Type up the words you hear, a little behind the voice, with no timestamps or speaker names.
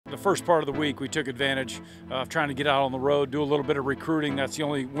first part of the week, we took advantage of trying to get out on the road, do a little bit of recruiting. That's the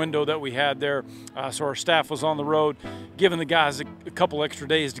only window that we had there. So our staff was on the road, giving the guys a couple extra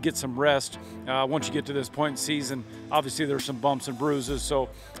days to get some rest. Once you get to this point in the season, obviously there's some bumps and bruises. So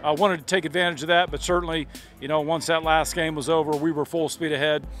I wanted to take advantage of that, but certainly, once that last game was over, we were full speed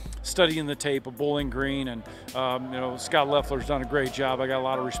ahead, studying the tape of Bowling Green. And, Scott Leffler's done a great job. I got a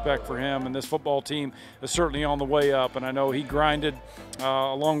lot of respect for him, and this football team is certainly on the way up. And I know he grinded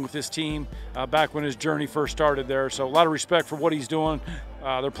along with his team back when his journey first started there. So a lot of respect for what he's doing.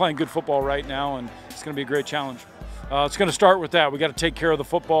 They're playing good football right now, and it's going to be a great challenge. It's going to start with that. We got to take care of the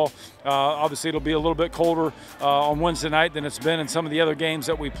football. Obviously, it'll be a little bit colder on Wednesday night than it's been in some of the other games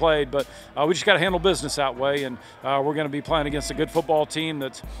that we played, but we just got to handle business that way. And we're going to be playing against a good football team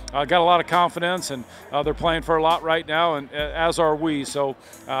that's got a lot of confidence, and they're playing for a lot right now, and as are we. So,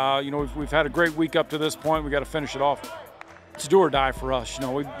 we've had a great week up to this point. We got to finish it off. It's do or die for us.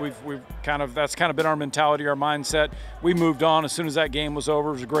 We've that's kind of been our mentality, our mindset. We moved on as soon as that game was over.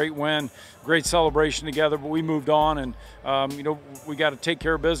 It was a great win, great celebration together, but we moved on, and we got to take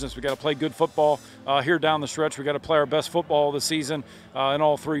care of business. We got to play good football here down the stretch. We got to play our best football of the season in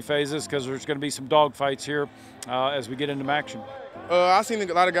all three phases, because there's going to be some dog fights here as we get into action. I've seen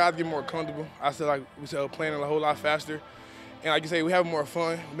a lot of guys get more comfortable. I feel like we're playing a whole lot faster. And like you say, we have more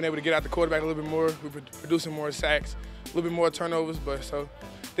fun. We've been able to get out the quarterback a little bit more. We're producing more sacks, a little bit more turnovers. But so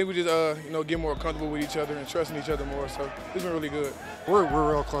I think we just get more comfortable with each other and trusting each other more. So it's been really good. We're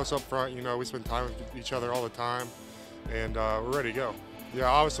real close up front. We spend time with each other all the time, and we're ready to go. Yeah,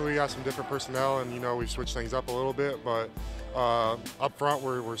 obviously we got some different personnel, and we switched things up a little bit. But up front,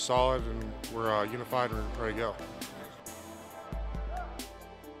 we're solid, and we're unified and ready to go.